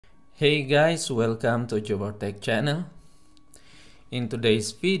Hey guys, welcome to your Tech channel. In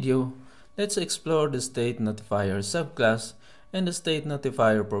today's video, let's explore the StateNotifier subclass and the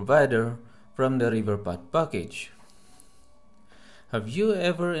StateNotifierProvider from the Riverpod package. Have you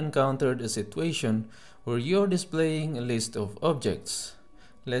ever encountered a situation where you're displaying a list of objects,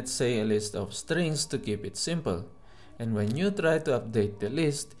 let's say a list of strings to keep it simple, and when you try to update the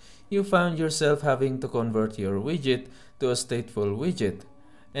list, you found yourself having to convert your widget to a stateful widget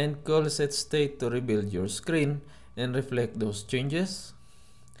and call setState to rebuild your screen and reflect those changes?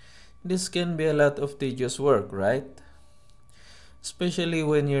 This can be a lot of tedious work, right? Especially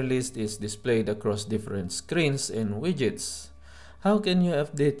when your list is displayed across different screens and widgets. How can you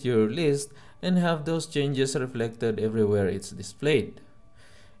update your list and have those changes reflected everywhere it's displayed?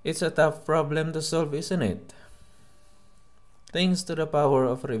 It's a tough problem to solve, isn't it? Thanks to the power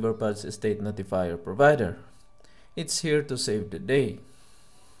of Riverpod's StateNotifierProvider, it's here to save the day.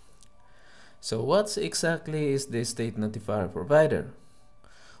 So what exactly is the StateNotifierProvider?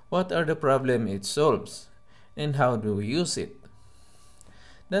 What are the problems it solves? And how do we use it?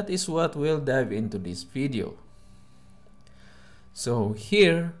 That is what we'll dive into this video. So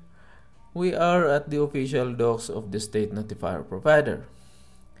here, we are at the official docs of the StateNotifierProvider.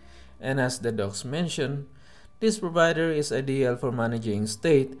 And as the docs mention, this provider is ideal for managing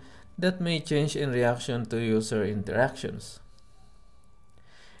state that may change in reaction to user interactions.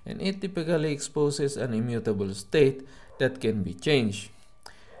 And it typically exposes an immutable state that can be changed,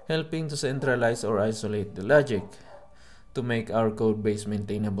 helping to centralize or isolate the logic to make our code base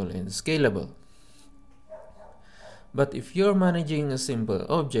maintainable and scalable. But if you're managing a simple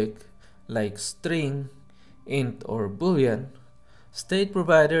object like string, int, or boolean,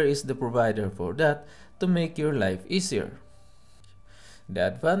 StateProvider is the provider for that to make your life easier. The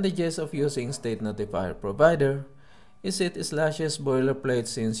advantages of using StateNotifierProvider is it slashes boilerplate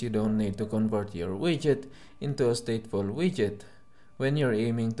since you don't need to convert your widget into a stateful widget when you're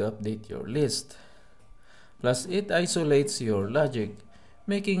aiming to update your list. Plus, it isolates your logic,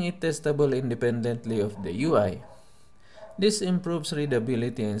 making it testable independently of the UI. This improves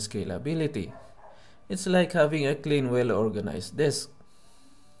readability and scalability. It's like having a clean, well-organized disk.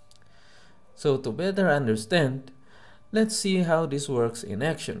 So to better understand, let's see how this works in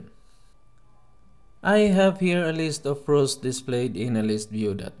action. I have here a list of rows displayed in a list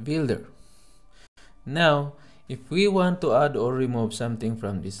view.builder. Now, if we want to add or remove something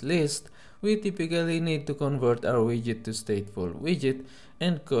from this list, we typically need to convert our widget to stateful widget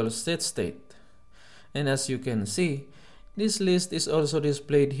and call setState. And as you can see, this list is also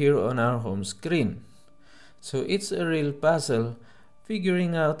displayed here on our home screen. So it's a real puzzle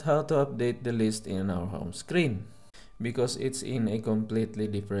figuring out how to update the list in our home screen because it's in a completely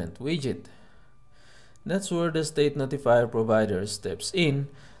different widget. That's where the StateNotifierProvider steps in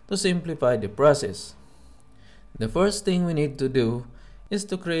to simplify the process. The first thing we need to do is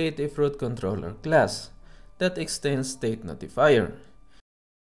to create a fruit controller class that extends StateNotifier.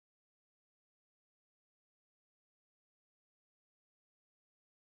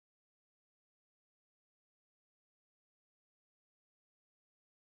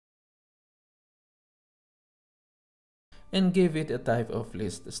 And give it a type of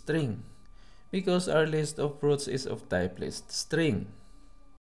list string, because our list of fruits is of type list string.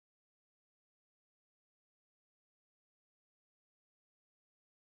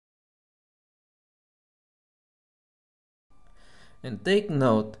 And take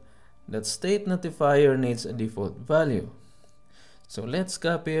note that StateNotifier needs a default value. So let's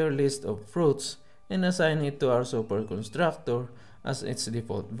copy our list of fruits and assign it to our super constructor as its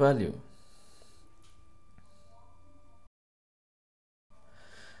default value.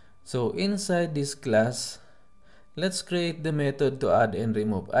 So inside this class, let's create the method to add and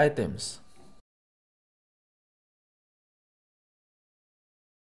remove items.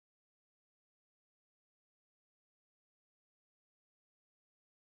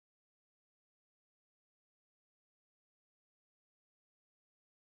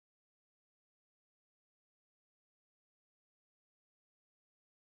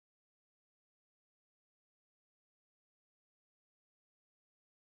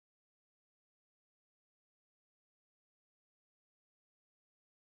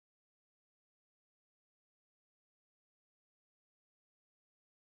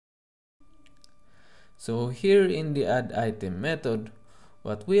 So here in the add item method,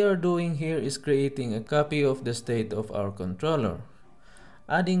 what we are doing here is creating a copy of the state of our controller,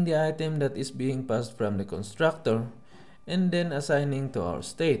 adding the item that is being passed from the constructor, and then assigning to our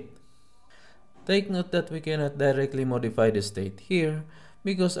state. Take note that we cannot directly modify the state here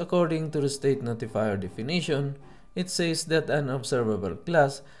because according to the StateNotifier definition, it says that an observable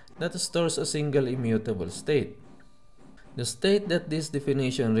class that stores a single immutable state. The state that this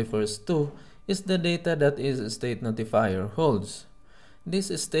definition refers to is the data that its StateNotifier holds.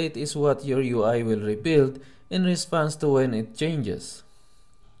 This state is what your UI will rebuild in response to when it changes.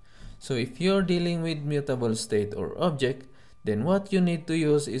 So if you're dealing with mutable state or object, then what you need to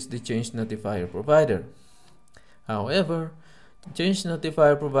use is the StateNotifierProvider. However, the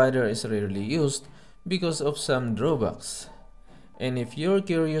StateNotifierProvider is rarely used because of some drawbacks. And if you're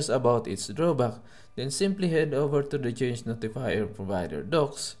curious about its drawback, then simply head over to the StateNotifierProvider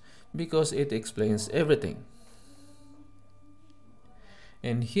docs because it explains everything.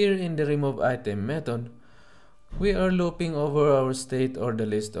 And here in the removeItem method, we are looping over our state or the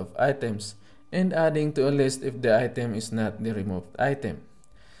list of items and adding to a list if the item is not the removed item,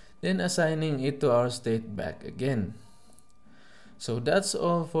 then assigning it to our state back again. So that's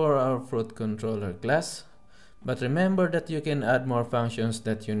all for our fruit controller class. But remember that you can add more functions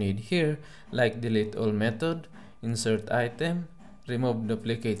that you need here, like delete all method, insert item, remove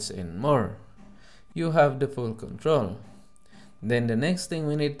duplicates, and more. You have the full control. Then the next thing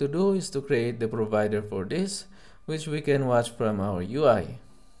we need to do is to create the provider for this, which we can watch from our UI.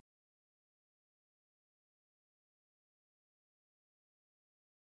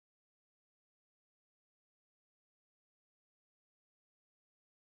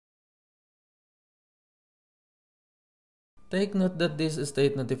 Take note that this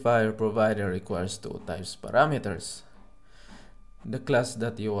StateNotifierProvider requires two types parameters. The class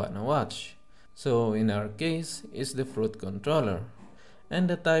that you wanna watch. So in our case is the fruit controller, and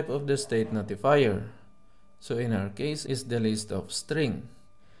the type of the StateNotifier. So in our case is the list of string,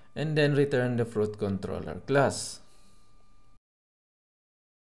 and then return the fruit controller class.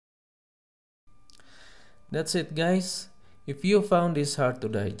 That's it, guys. If you found this hard to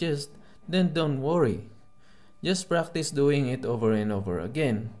digest, then don't worry. Just practice doing it over and over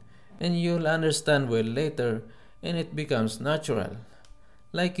again, and you'll understand well later, and it becomes natural,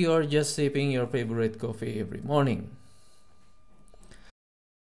 like you are just sipping your favorite coffee every morning.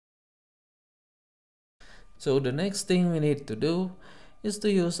 So the next thing we need to do is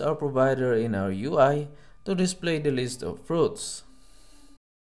to use our provider in our UI to display the list of fruits.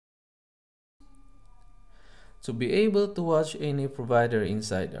 To be able to watch any provider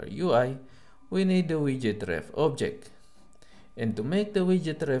inside our UI, we need the widget_ref object. And to make the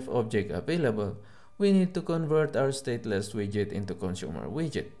widget_ref object available, we need to convert our stateless widget into consumer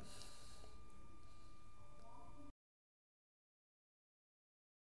widget.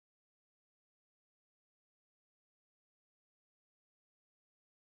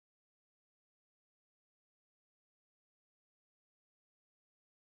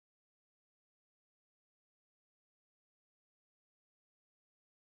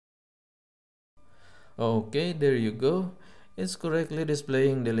 Okay, there you go. It's correctly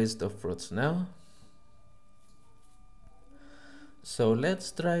displaying the list of fruits now. So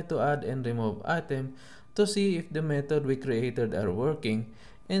let's try to add and remove item to see if the method we created are working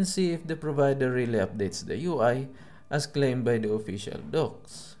and see if the provider really updates the UI as claimed by the official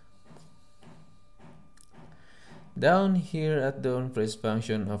docs. Down here at the onPhrase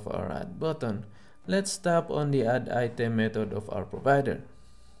function of our add button, let's tap on the add item method of our provider.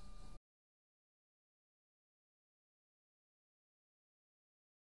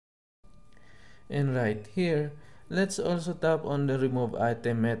 And right here, let's also tap on the remove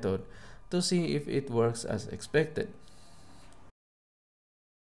item method to see if it works as expected.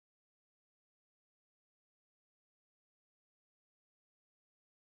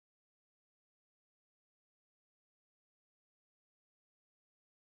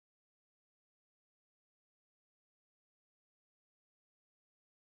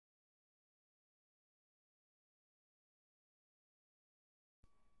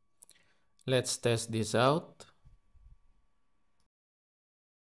 Let's test this out.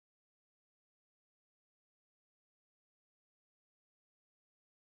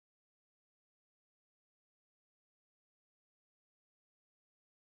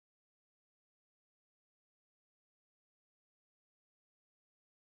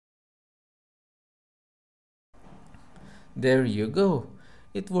 There you go.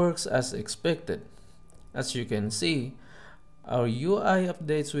 It works as expected. As you can see, our UI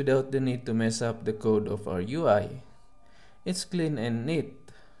updates without the need to mess up the code of our UI. It's clean and neat.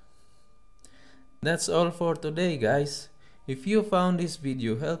 That's all for today, guys. If you found this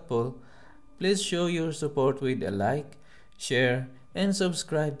video helpful, please show your support with a like, share, and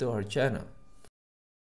subscribe to our channel.